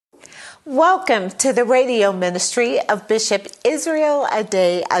Welcome to the radio ministry of Bishop Israel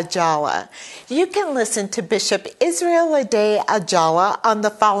Ade Ajala. You can listen to Bishop Israel Ade Ajala on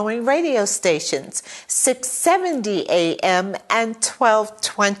the following radio stations, 670 AM and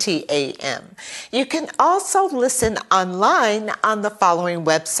 1220 AM. You can also listen online on the following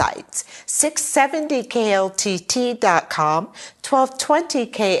websites, 670kltt.com,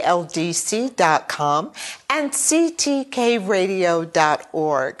 1220kldc.com, and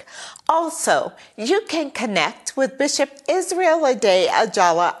ctkradio.org. Also, you can connect with Bishop Israel Ade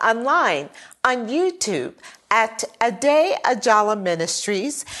Ajala online on YouTube at Ade Ajala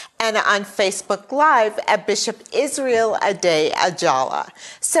Ministries and on Facebook Live at Bishop Israel Ade Ajala.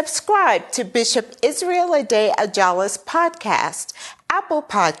 Subscribe to Bishop Israel Ade Ajala's podcast, Apple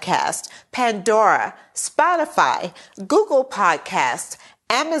Podcast, Pandora, Spotify, Google Podcast,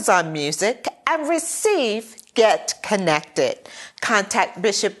 Amazon Music, and receive Get Connected. Contact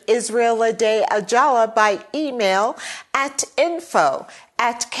Bishop Israel Ade Ajala by email at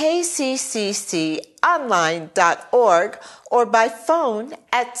info@kccconline.org or by phone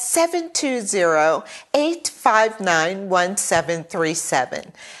at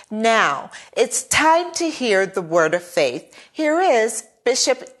 720-859-1737. Now, it's time to hear the word of faith. Here is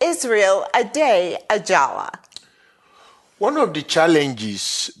Bishop Israel Ade Ajala. One of the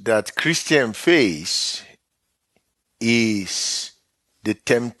challenges that Christians face is the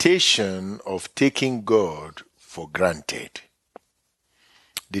temptation of taking God for granted.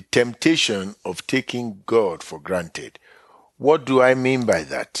 The temptation of taking God for granted. What do I mean by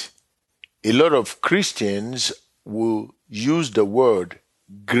that? A lot of Christians will use the word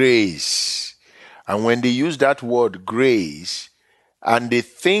grace. And when they use that word grace, and they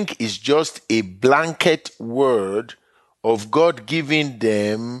think it's just a blanket word of God giving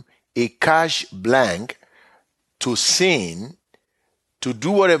them a cash blank to sin, to do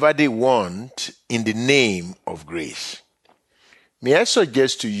whatever they want in the name of grace. May I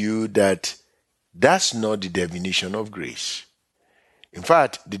suggest to you that that's not the definition of grace. In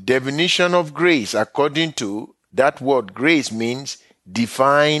fact, the definition of grace, according to that word grace, means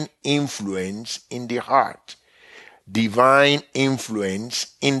divine influence in the heart. Divine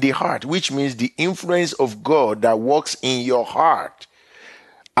influence in the heart, which means the influence of God that works in your heart.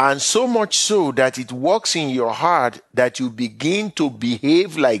 And so much so that it works in your heart that you begin to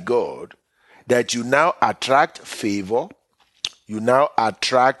behave like God, that you now attract favor, you now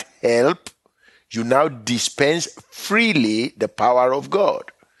attract help, you now dispense freely the power of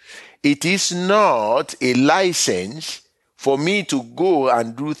God. It is not a license for me to go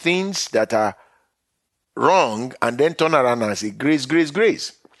and do things that are wrong and then turn around and say, grace, grace,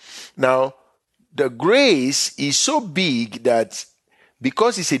 grace. Now, the grace is so big that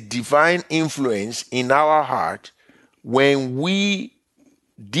because it's a divine influence in our heart, when we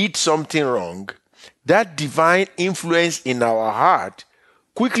did something wrong, that divine influence in our heart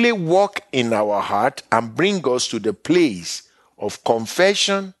quickly walk in our heart and bring us to the place of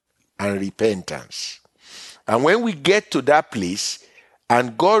confession and repentance. And when we get to that place,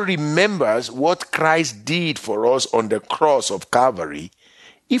 and God remembers what Christ did for us on the cross of Calvary,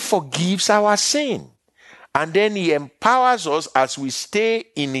 He forgives our sin. And then He empowers us as we stay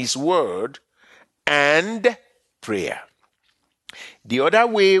in His Word and prayer. The other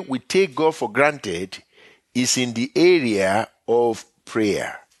way we take God for granted is in the area of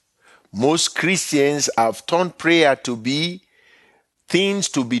prayer. Most Christians have turned prayer to be things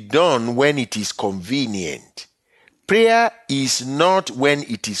to be done when it is convenient. Prayer is not when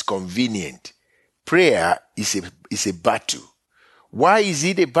it is convenient. Prayer is a battle. Why is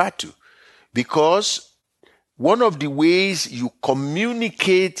it a battle? Because one of the ways you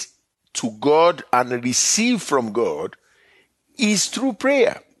communicate to God and receive from God is through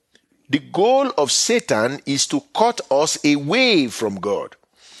prayer. The goal of Satan is to cut us away from God.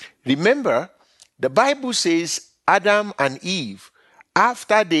 Remember, the Bible says Adam and Eve,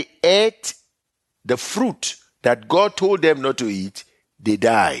 after they ate the fruit that God told them not to eat, they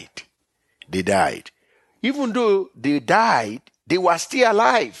died. They died. Even though they died, they were still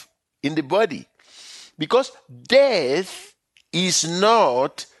alive in the body. Because death is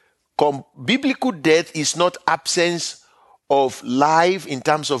not, biblical death is not absence of life in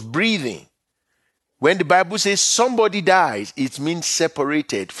terms of breathing. When the Bible says somebody dies, it means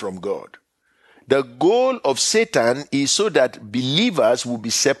separated from God. The goal of Satan is so that believers will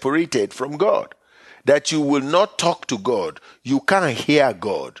be separated from God. That you will not talk to God. You can't hear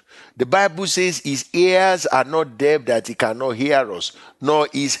God. The Bible says his ears are not deaf that he cannot hear us, nor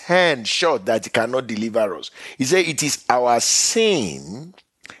his hand short that he cannot deliver us. He said it is our sin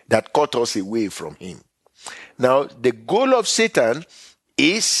that cut us away from him. Now, the goal of Satan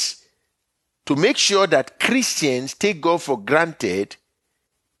is to make sure that Christians take God for granted,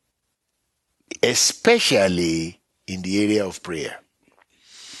 especially in the area of prayer.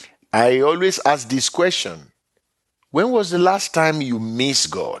 I always ask this question: when was the last time you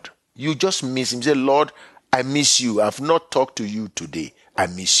missed God? You just miss him. Say, Lord, I miss you. I've not talked to you today. I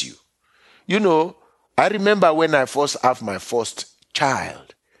miss you. You know, I remember when I first have my first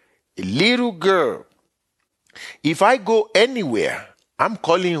child, a little girl. If I go anywhere, I'm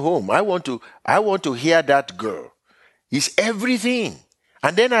calling home. I want to hear that girl. It's everything.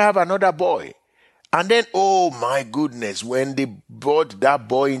 And then I have another boy. And then, oh my goodness, when they brought that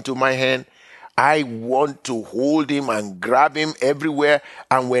boy into my hand, I want to hold him and grab him everywhere.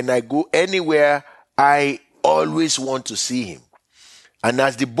 And when I go anywhere, I always want to see him. And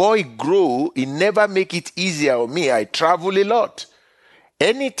as the boy grow, it never make it easier on me. I travel a lot.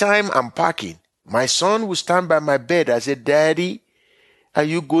 Anytime I'm packing, my son will stand by my bed. I say, Daddy, are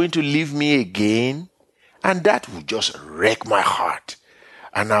you going to leave me again? And that will just wreck my heart.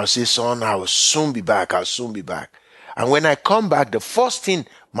 And I'll say, son, I will soon be back. I'll soon be back. And when I come back, the first thing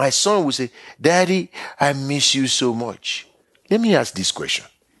my son will say, Daddy, I miss you so much. Let me ask this question.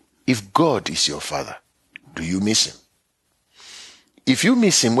 If God is your father, do you miss him? If you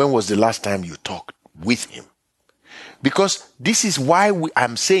miss him, when was the last time you talked with him? Because this is why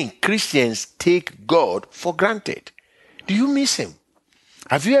I'm saying Christians take God for granted. Do you miss him?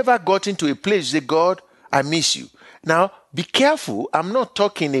 Have you ever gotten to a place you say, God, I miss you? Now, be careful. I'm not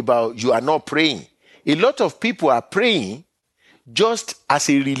talking about you are not praying. A lot of people are praying just as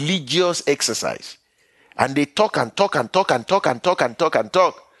a religious exercise. And they talk and talk and talk and talk and talk and talk and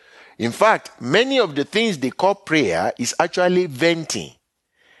talk. In fact, many of the things they call prayer is actually venting.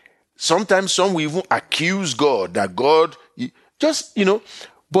 Sometimes some will even accuse God that God, just,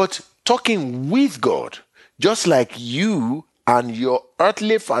 but talking with God, just like you and your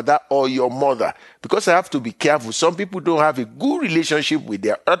earthly father or your mother. Because I have to be careful. Some people don't have a good relationship with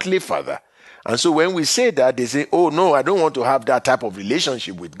their earthly father. And so when we say that, they say, oh no, I don't want to have that type of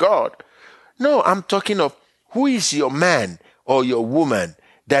relationship with God. No, I'm talking of who is your man or your woman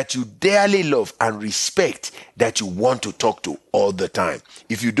that you dearly love and respect, that you want to talk to all the time.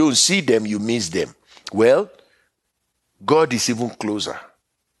 If you don't see them, you miss them. Well, God is even closer.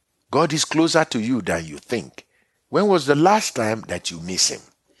 God is closer to you than you think. When was the last time that you miss him?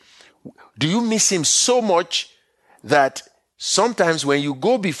 Do you miss him so much that sometimes when you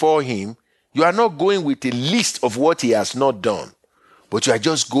go before him, you are not going with a list of what he has not done, but you are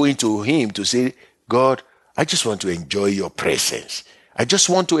just going to him to say, God, I just want to enjoy your presence. I just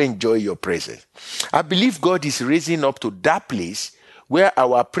want to enjoy your presence. I believe God is raising up to that place where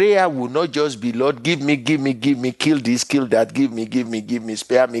our prayer will not just be, Lord, give me, kill this, kill that, give me,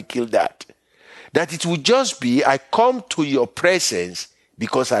 spare me, kill that. That it will just be, I come to your presence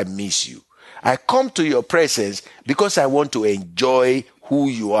because I miss you. I come to your presence because I want to enjoy who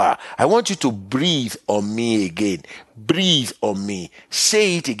you are. I want you to breathe on me again. Breathe on me.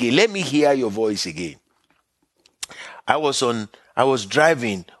 Say it again. Let me hear your voice again. I was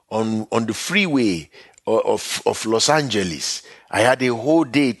driving on the freeway of Los Angeles. I had a whole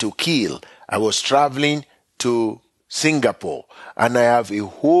day to kill. I was traveling to Singapore and I have a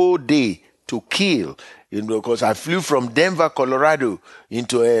whole day to kill, because I flew from Denver, Colorado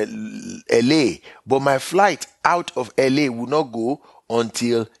into LA, but my flight out of LA would not go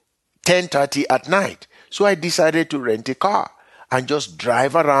until 10:30 at night. So I decided to rent a car and just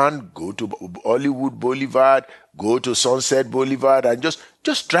drive around, go to Hollywood Boulevard, go to Sunset Boulevard, and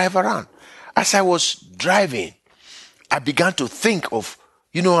just drive around. As I was driving, I began to think of,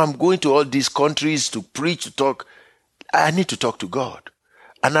 I'm going to all these countries to preach, to talk. I need to talk to God.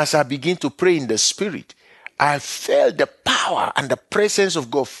 And as I begin to pray in the Spirit, I felt the power and the presence of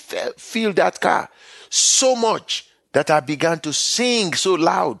God fill that car so much that I began to sing so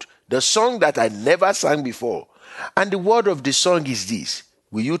loud, the song that I never sang before. And the word of the song is this: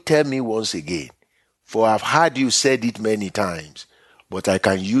 will you tell me once again? For I've heard you said it many times, but I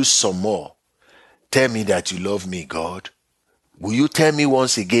can use some more. Tell me that you love me, God. Will you tell me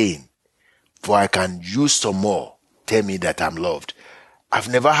once again? For I can use some more. Tell me that I'm loved. I've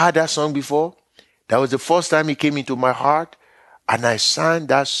never heard that song before. That was the first time it came into my heart. And I sang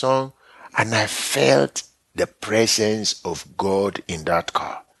that song and I felt the presence of God in that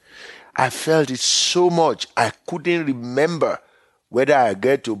car. I felt it so much. I couldn't remember whether I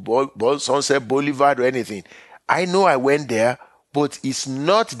get to Sunset Boulevard or anything. I know I went there, but it's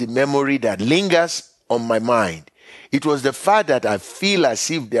not the memory that lingers on my mind. It was the fact that I feel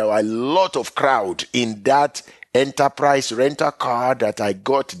as if there were a lot of crowd in that Enterprise rental car that I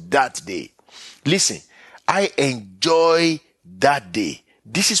got that day. Listen, I enjoy that day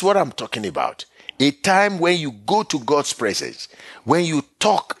This is what I'm talking about. A time when you go to God's presence, when you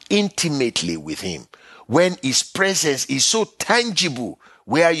talk intimately with him, when his presence is so tangible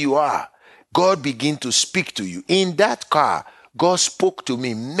where you are, God begin to speak to you. In that car, God spoke to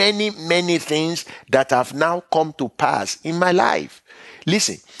me many things that have now come to pass in my life.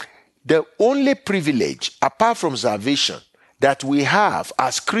 Listen, the only privilege apart from salvation that we have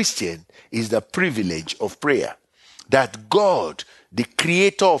as Christians is the privilege of prayer. That God, the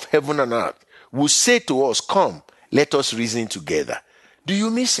creator of heaven and earth, will say to us, come, let us reason together. Do you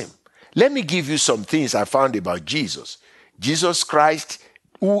miss him? Let me give you some things I found about Jesus. Jesus Christ,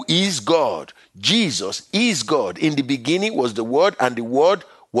 who is God. Jesus is God. In the beginning was the Word, and the Word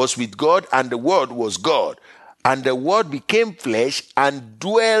was with God, and the Word was God. And the Word became flesh and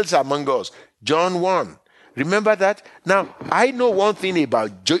dwells among us. John 1. Remember that? Now, I know one thing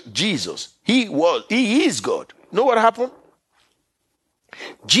about Jesus. He is God. Know what happened?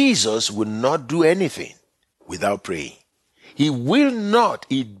 Jesus will not do anything without praying. He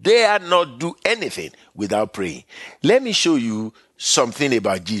dare not do anything without praying. Let me show you something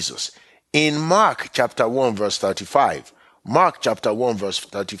about Jesus. In Mark chapter 1 verse 35,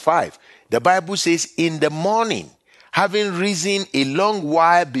 the Bible says, in the morning, having risen a long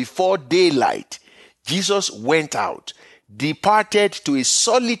while before daylight, Jesus went out, departed to a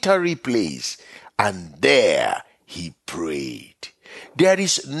solitary place, and there he prayed. There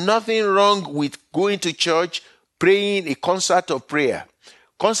is nothing wrong with going to church, praying a concert of prayer.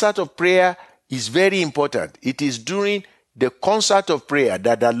 Concert of prayer is very important. It is during the concert of prayer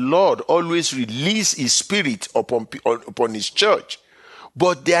that the Lord always releases his spirit upon his church.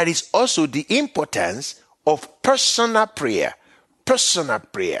 But there is also the importance of personal prayer,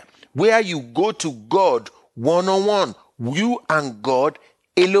 where you go to God one-on-one, you and God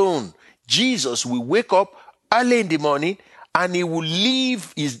alone. Jesus will wake up early in the morning and he will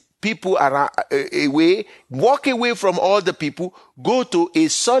leave his people away, walk away from all the people, go to a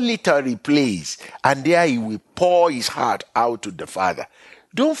solitary place, and there he will pour his heart out to the Father.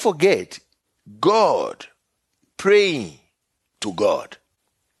 Don't forget, God praying to God.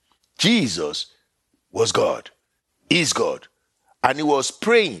 Jesus was God, is God, and he was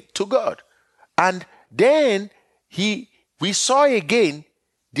praying to God. And then we saw again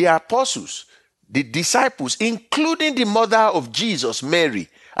the apostles, the disciples, including the mother of Jesus, Mary,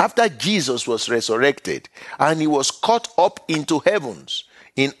 after Jesus was resurrected and he was caught up into heavens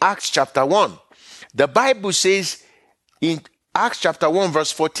in Acts chapter 1. The Bible says in Acts chapter 1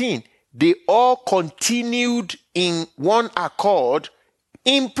 verse 14, they all continued in one accord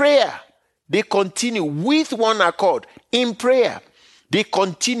in prayer. They continued with one accord in prayer. They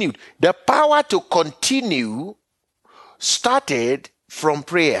continued. The power to continue started from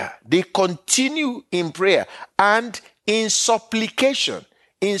prayer. They continue in prayer and in supplication.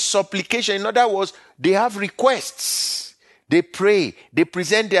 In supplication, in other words, they have requests. They pray. They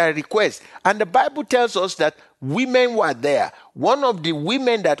present their requests. And the Bible tells us that women were there. One of the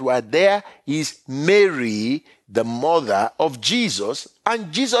women that were there is Mary, the mother of Jesus,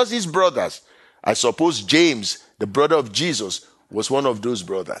 and Jesus' brothers. I suppose James, the brother of Jesus, was one of those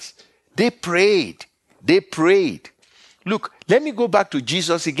brothers. They prayed. They prayed. Look, let me go back to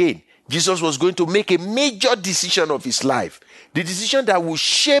Jesus again. Jesus was going to make a major decision of his life. The decision that will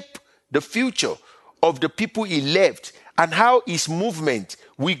shape the future of the people he left, and how his movement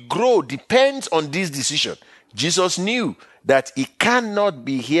will grow depends on this decision. Jesus knew that he cannot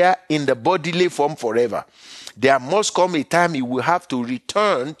be here in the bodily form forever. There must come a time he will have to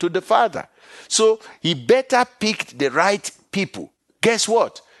return to the Father. So he better picked the right people. Guess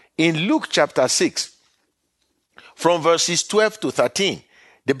what? In Luke chapter 6, from verses 12 to 13,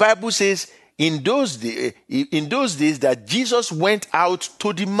 the Bible says, in those days that Jesus went out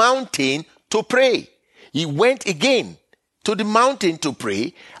to the mountain to pray. He went again to the mountain to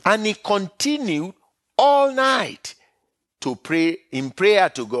pray, and he continued all night to pray in prayer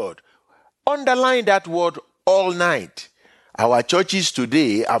to God. Underline that word, all night. Our churches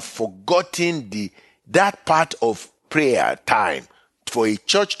today have forgotten that part of prayer time. For a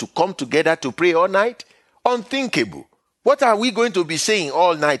church to come together to pray all night? Unthinkable. What are we going to be saying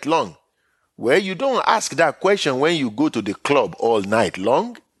all night long? Well, you don't ask that question when you go to the club all night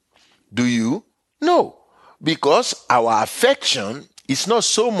long. Do you? No. Because our affection is not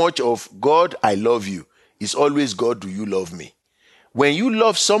so much of God, I love you. It's always God, do you love me? When you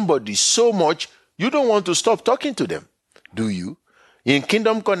love somebody so much, you don't want to stop talking to them. Do you? In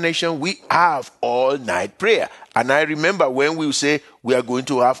Kingdom Connection, we have all night prayer. And I remember when we say we are going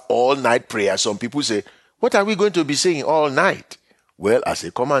to have all night prayer, some people say, what are we going to be saying all night? Well, I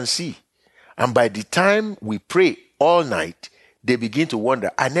say, come and see. And by the time we pray all night, they begin to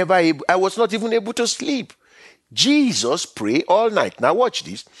wonder, I was not even able to sleep. Jesus prayed all night. Now watch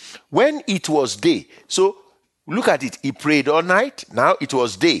this. When it was day, so look at it. He prayed all night. Now it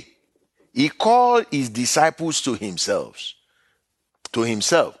was day. He called his disciples to himself.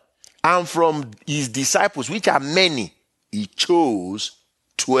 And from his disciples, which are many, he chose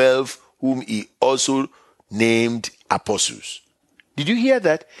 12 whom he also named apostles. Did you hear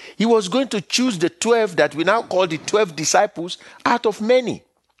that? He was going to choose the 12 that we now call the 12 disciples out of many.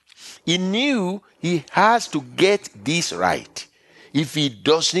 He knew he has to get this right. If he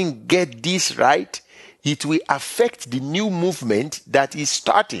doesn't get this right, it will affect the new movement that is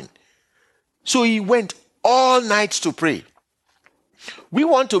starting. So he went all night to pray. We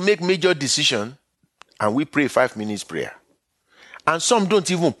want to make major decisions and we pray 5 minutes prayer. And some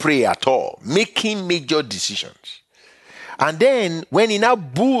don't even pray at all, making major decisions. And then when it now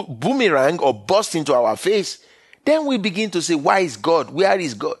boomerang or burst into our face, then we begin to say, why is God? Where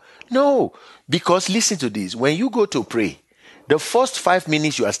is God? No, because listen to this. When you go to pray, the first 5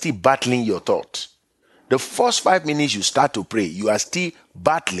 minutes you are still battling your thoughts. The first 5 minutes you start to pray, you are still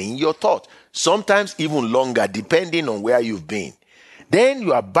battling your thoughts. Sometimes even longer, depending on where you've been. Then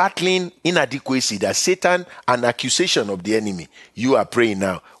you are battling inadequacy, that Satan, an accusation of the enemy. You are praying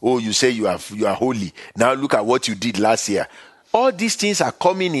now. Oh, you say you are holy. Now look at what you did last year. All these things are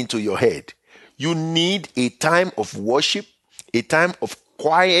coming into your head. You need a time of worship, a time of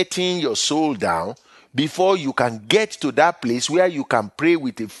quieting your soul down before you can get to that place where you can pray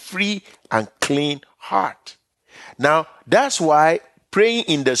with a free and clean heart. Now, that's why praying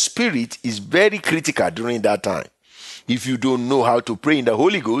in the Spirit is very critical during that time. If you don't know how to pray in the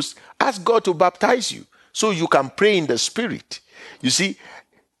Holy Ghost, ask God to baptize you so you can pray in the Spirit. You see,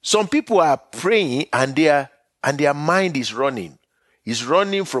 some people are praying and their mind is running. It's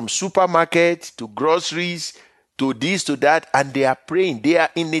running from supermarket to groceries to this to that, and they are praying. They are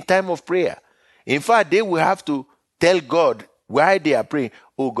in a time of prayer. In fact, they will have to tell God why they are praying.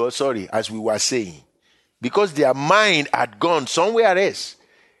 Oh God, sorry, as we were saying, because their mind had gone somewhere else.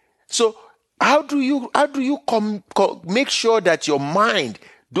 So how do you make sure that your mind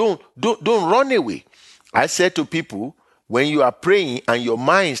don't run away? I said to people, when you are praying and your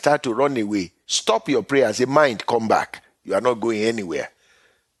mind start to run away, stop your prayer and say, mind, come back. You are not going anywhere.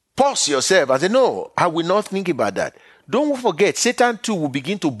 Pause yourself and say, no, I will not think about that. Don't forget, Satan too will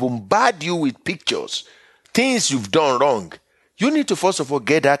begin to bombard you with pictures, things you've done wrong. You need to first of all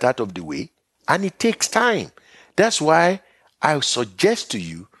get that out of the way, and it takes time. That's why I suggest to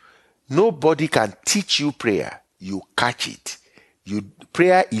you, nobody can teach you prayer. You catch it.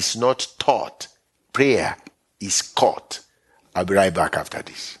 Prayer is not taught. Prayer is caught. I'll be right back after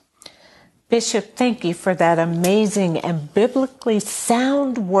this. Bishop, thank you for that amazing and biblically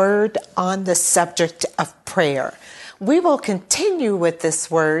sound word on the subject of prayer. We will continue with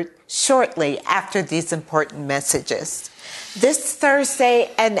this word shortly after these important messages. This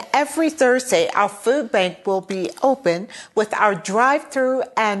Thursday and every Thursday, our food bank will be open with our drive-through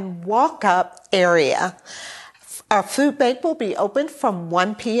and walk-up area. Our food bank will be open from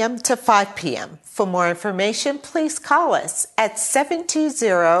 1 p.m. to 5 p.m. For more information, please call us at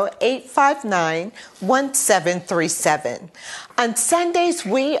 720-859-1737. On Sundays,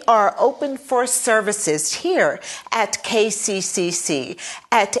 we are open for services here at KCCC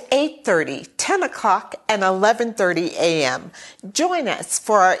at 8:30, 10 o'clock, and 11:30 a.m. Join us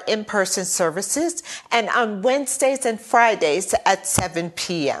for our in-person services, and on Wednesdays and Fridays at 7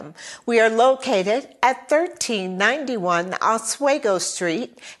 p.m. We are located at 1391 Oswego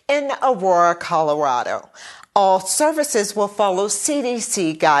Street in Aurora, Colorado. All services will follow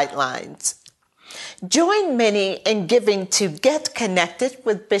CDC guidelines. Join many in giving to get connected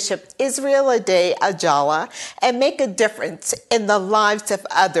with Bishop Israel Ade Ajala and make a difference in the lives of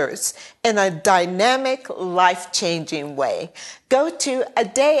others in a dynamic, life-changing way. Go to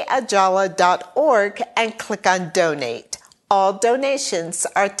adeajala.org and click on Donate. All donations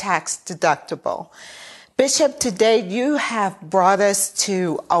are tax deductible. Bishop, today you have brought us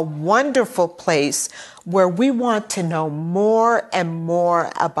to a wonderful place where we want to know more and more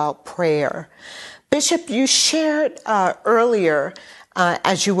about prayer. Bishop, you shared earlier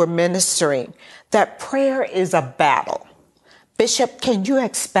as you were ministering that prayer is a battle. Bishop, can you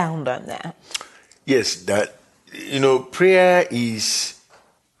expound on that? Yes, that, prayer is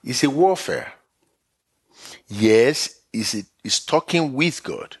a warfare. Yes, it's talking with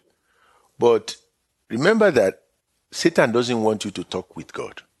God. But remember that Satan doesn't want you to talk with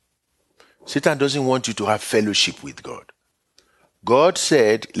God. Satan doesn't want you to have fellowship with God. God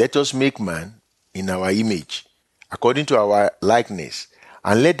said, let us make man in our image, according to our likeness,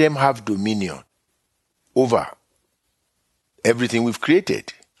 and let them have dominion over everything we've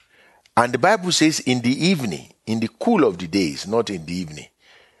created. And the Bible says in the evening, in the cool of the days, not in the evening.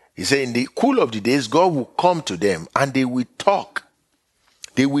 He said in the cool of the days, God will come to them and they will talk.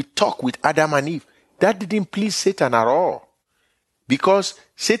 They will talk with Adam and Eve. That didn't please Satan at all. Because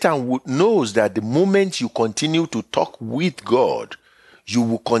Satan knows that the moment you continue to talk with God, you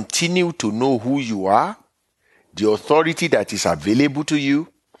will continue to know who you are, the authority that is available to you,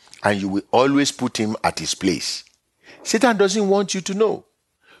 and you will always put him at his place. Satan doesn't want you to know.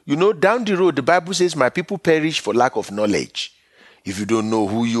 You know, down the road, the Bible says, my people perish for lack of knowledge. If you don't know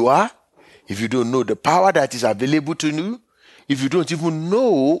who you are, if you don't know the power that is available to you, if you don't even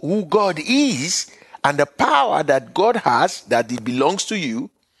know who God is and the power that God has, that it belongs to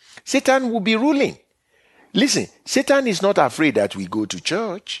you, Satan will be ruling. Listen, Satan is not afraid that we go to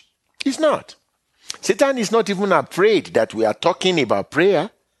church. He's not. Satan is not even afraid that we are talking about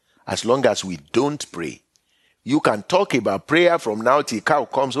prayer as long as we don't pray. You can talk about prayer from now till cow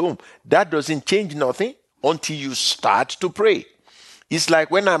comes home. That doesn't change nothing until you start to pray. It's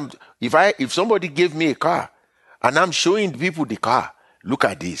like when if somebody gave me a car and I'm showing people the car, look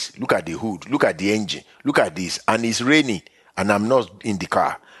at this, look at the hood, look at the engine, look at this, and it's raining and I'm not in the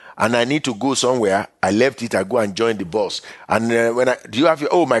car and I need to go somewhere, I left it, I go and join the bus. And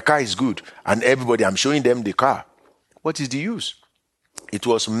my car is good, and everybody, I'm showing them the car. What is the use? It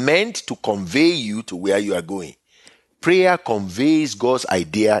was meant to convey you to where you are going. Prayer conveys God's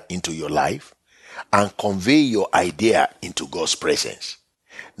idea into your life and convey your idea into God's presence.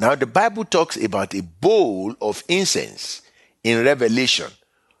 Now, the Bible talks about a bowl of incense in Revelation.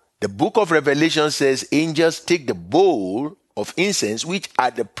 The book of Revelation says angels take the bowl of incense, which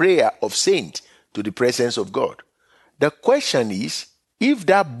are the prayer of saints, to the presence of God. The question is, if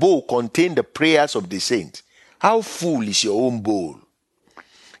that bowl contained the prayers of the saints, how full is your own bowl?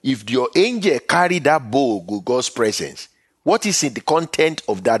 If your angel carry that bowl to God's presence, what is in the content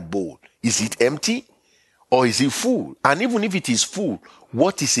of that bowl? Is it empty or is it full? And even if it is full,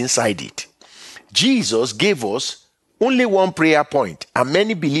 what is inside it? Jesus gave us only one prayer point, and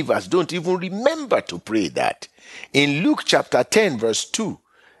many believers don't even remember to pray that. In Luke chapter 10 verse 2,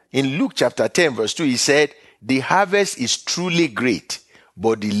 he said, the harvest is truly great,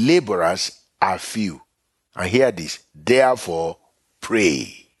 but the laborers are few. And hear this, therefore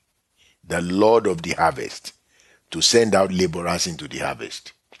pray the Lord of the harvest to send out laborers into the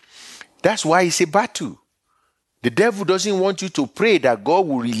harvest. That's why it's a battle. The devil doesn't want you to pray that God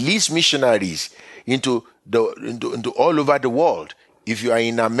will release missionaries into all over the world. If you are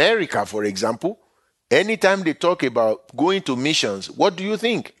in America, for example, anytime they talk about going to missions, what do you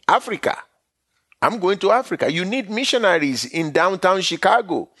think? Africa. I'm going to Africa. You need missionaries in downtown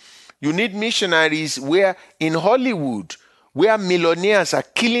Chicago. You need missionaries in Hollywood, where millionaires are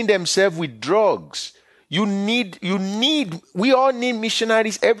killing themselves with drugs. We all need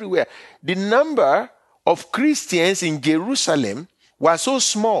missionaries everywhere. The number of Christians in Jerusalem was so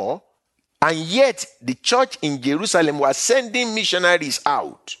small, and yet the church in Jerusalem was sending missionaries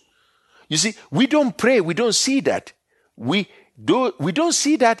out. You see, we don't pray, we don't see that. We don't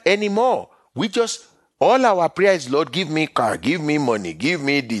see that anymore. All our prayers, Lord, give me car, give me money, give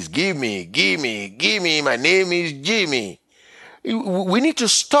me this, give me, my name is Jimmy. We need to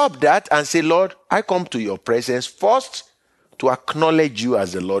stop that and say, Lord, I come to your presence first to acknowledge you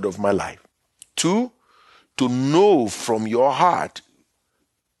as the Lord of my life. 2, to know from your heart,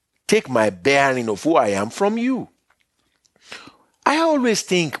 take my bearing of who I am from you. I always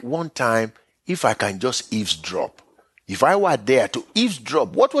think one time, if I can just eavesdrop, if I were there to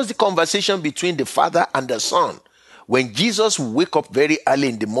eavesdrop, what was the conversation between the Father and the Son? When Jesus would wake up very early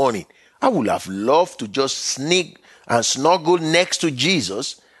in the morning, I would have loved to just sneak and snuggle next to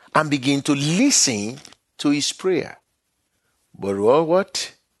Jesus and begin to listen to his prayer. But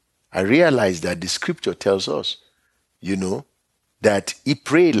what? I realized that the scripture tells us, that he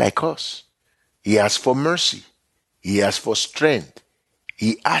prayed like us. He asked for mercy. He asked for strength.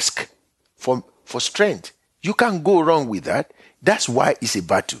 He asked for strength. You can't go wrong with that. That's why it's a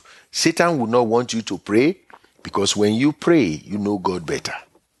battle. Satan will not want you to pray, because when you pray, you know God better,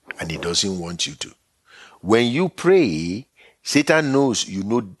 and he doesn't want you to. When you pray, Satan knows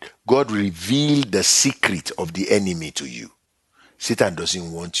God revealed the secret of the enemy to you. Satan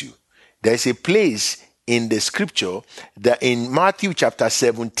doesn't want you. There's a place in the scripture that in Matthew chapter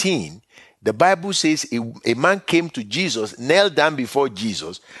 17, the Bible says a man came to Jesus, knelt down before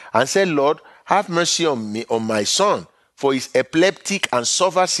Jesus, and said, Lord, have mercy on me, on my son, for he's epileptic and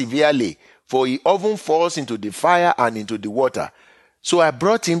suffers severely, for he often falls into the fire and into the water. So I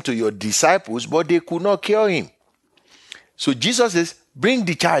brought him to your disciples, but they could not cure him. So Jesus says, bring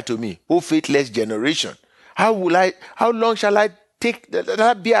the child to me, O faithless generation. How long shall I take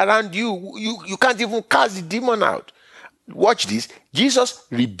that be around you? You can't even cast the demon out. Watch this. Jesus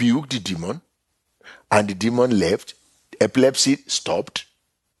rebuked the demon, and the demon left. Epilepsy stopped.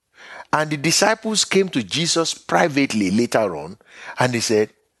 And the disciples came to Jesus privately later on, and they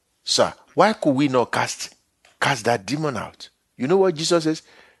said, Sir, why could we not cast that demon out? You know what Jesus says?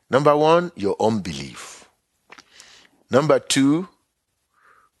 Number one, your unbelief. Number two,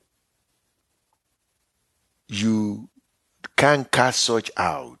 you can't cast such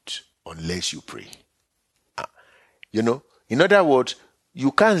out unless you pray. In other words,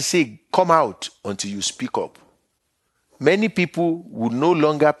 you can't say, come out until you speak up. Many people would no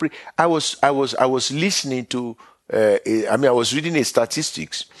longer pray. I was listening to, I was reading a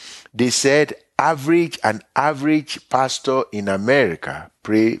statistics. They said an average pastor in America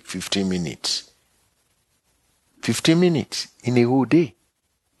pray 15 minutes. 15 minutes in a whole day.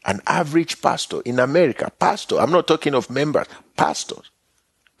 An average pastor in America, I'm not talking of members, pastors,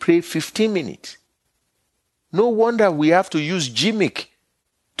 pray 15 minutes. No wonder we have to use gimmick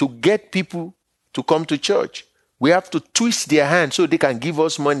to get people to come to church. We have to twist their hands so they can give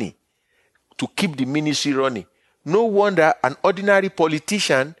us money to keep the ministry running. No wonder an ordinary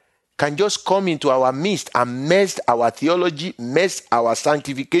politician can just come into our midst and mess our theology, mess our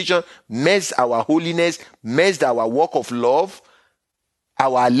sanctification, mess our holiness, mess our work of love,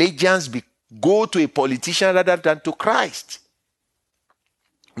 our allegiance go to a politician rather than to Christ.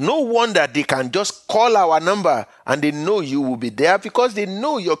 No wonder they can just call our number and they know you will be there because they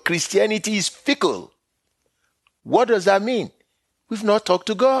know your Christianity is fickle. What does that mean? We've not talked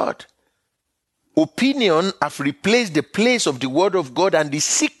to God. Opinion have replaced the place of the word of God and the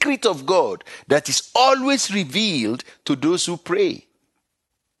secret of God that is always revealed to those who pray.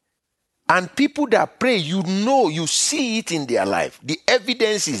 And people that pray, you see it in their life. The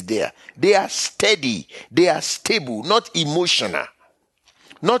evidence is there. They are steady. They are stable, not emotional.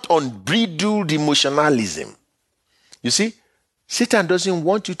 Not unbridled emotionalism. You see, Satan doesn't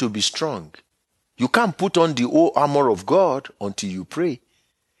want you to be strong. You can't put on the whole armor of God until you pray.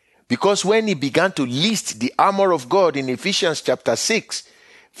 Because when he began to list the armor of God in Ephesians chapter 6,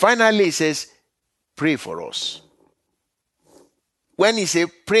 finally he says, pray for us. When he said,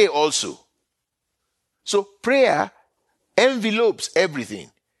 pray also. So prayer envelopes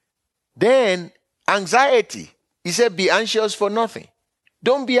everything. Then anxiety. He said, be anxious for nothing.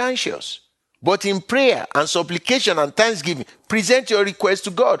 Don't be anxious. But in prayer and supplication and thanksgiving, present your request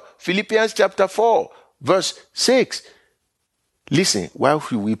to God. Philippians chapter 4, verse 6. Listen, why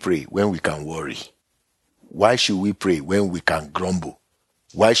should we pray when we can worry? Why should we pray when we can grumble?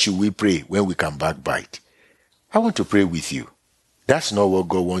 Why should we pray when we can backbite? I want to pray with you. That's not what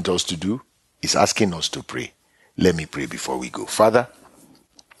God wants us to do. He's asking us to pray. Let me pray before we go. Father,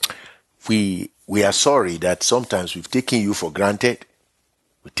 we are sorry that sometimes we've taken you for granted.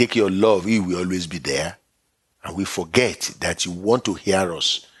 We take your love, you will always be there. And we forget that you want to hear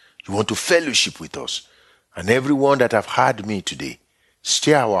us. You want to fellowship with us. And everyone that have heard me today,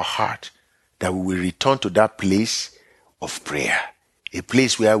 stir our heart that we will return to that place of prayer. A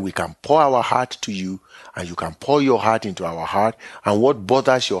place where we can pour our heart to you and you can pour your heart into our heart. And what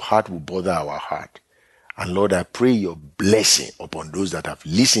bothers your heart will bother our heart. And Lord, I pray your blessing upon those that have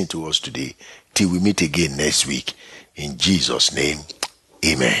listened to us today till we meet again next week. In Jesus' name.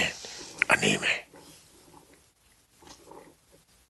 Amen and amen.